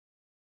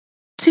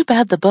too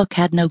bad the book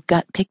had no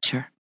gut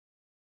picture.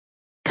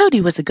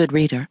 Cody was a good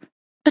reader,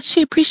 but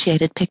she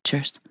appreciated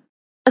pictures,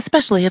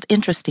 especially of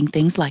interesting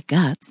things like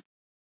guts.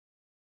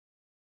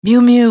 Mew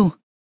Mew!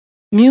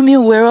 Mew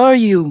Mew, where are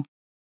you?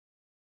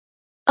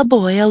 A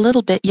boy a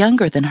little bit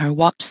younger than her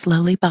walked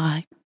slowly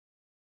by.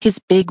 His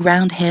big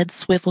round head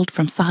swiveled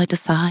from side to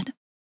side.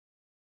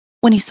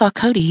 When he saw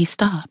Cody, he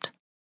stopped.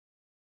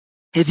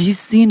 Have you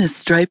seen a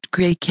striped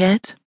gray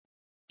cat?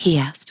 He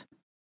asked.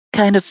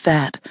 Kind of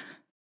fat.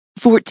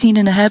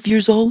 14.5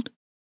 years old?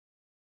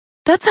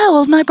 That's how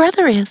old my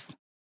brother is.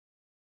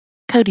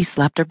 Cody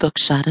slapped her book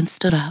shut and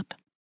stood up.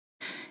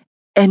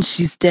 And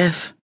she's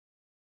deaf,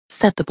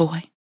 said the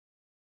boy.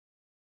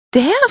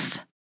 Deaf?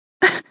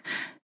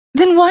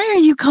 Then why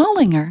are you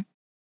calling her?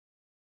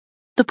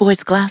 The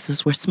boy's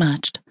glasses were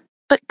smudged,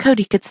 but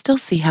Cody could still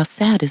see how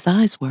sad his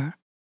eyes were.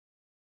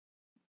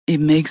 It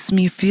makes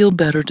me feel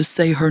better to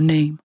say her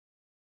name.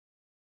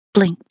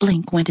 Blink,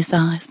 blink went his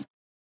eyes.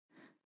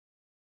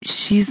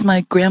 She's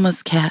my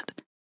grandma's cat,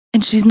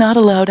 and she's not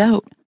allowed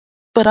out,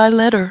 but I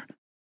let her,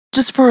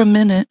 just for a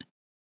minute,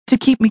 to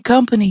keep me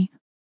company.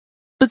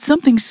 But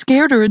something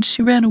scared her and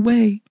she ran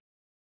away.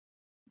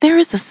 There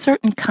is a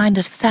certain kind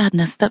of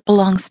sadness that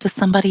belongs to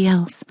somebody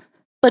else,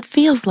 but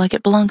feels like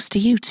it belongs to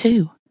you,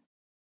 too.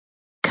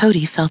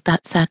 Cody felt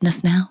that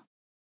sadness now.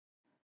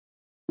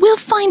 We'll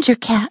find your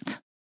cat,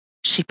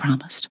 she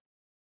promised.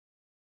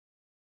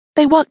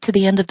 They walked to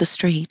the end of the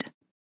street,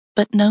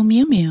 but no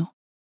Mew Mew.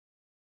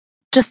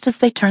 Just as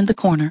they turned the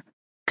corner,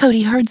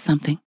 Cody heard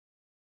something.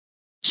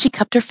 She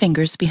cupped her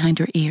fingers behind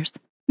her ears,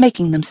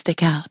 making them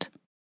stick out.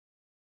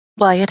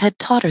 Wyatt had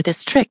taught her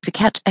this trick to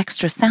catch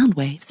extra sound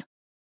waves.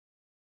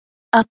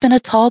 Up in a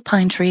tall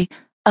pine tree,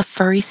 a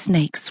furry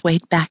snake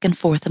swayed back and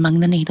forth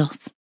among the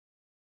needles.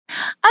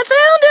 I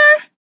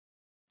found her!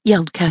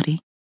 Yelled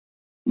Cody.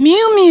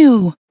 Mew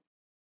Mew!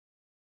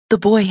 The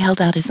boy held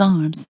out his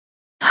arms.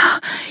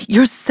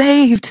 You're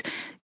saved!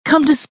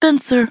 Come to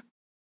Spencer!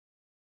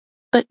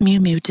 But Mew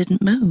Mew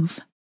didn't move.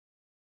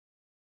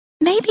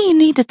 Maybe you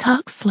need to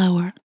talk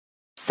slower,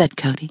 said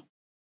Cody,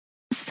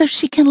 so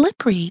she can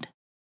lip read.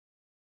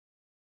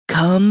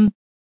 Come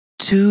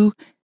to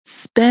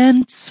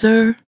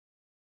Spencer.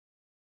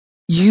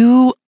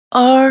 You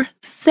are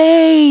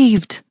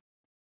saved!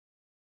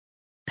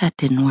 That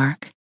didn't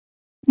work.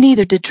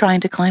 Neither did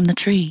trying to climb the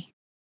tree.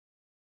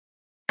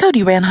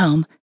 Cody ran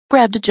home,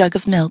 grabbed a jug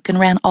of milk, and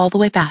ran all the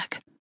way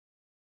back.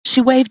 She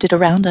waved it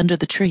around under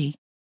the tree,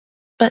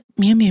 but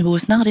Mew Mew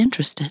was not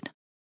interested.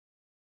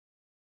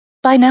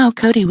 By now,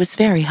 Cody was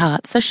very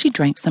hot, so she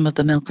drank some of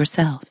the milk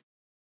herself.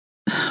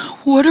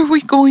 What are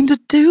we going to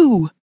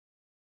do?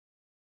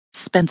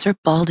 Spencer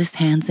balled his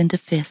hands into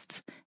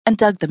fists and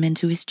dug them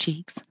into his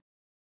cheeks.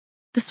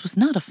 This was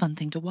not a fun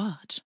thing to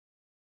watch.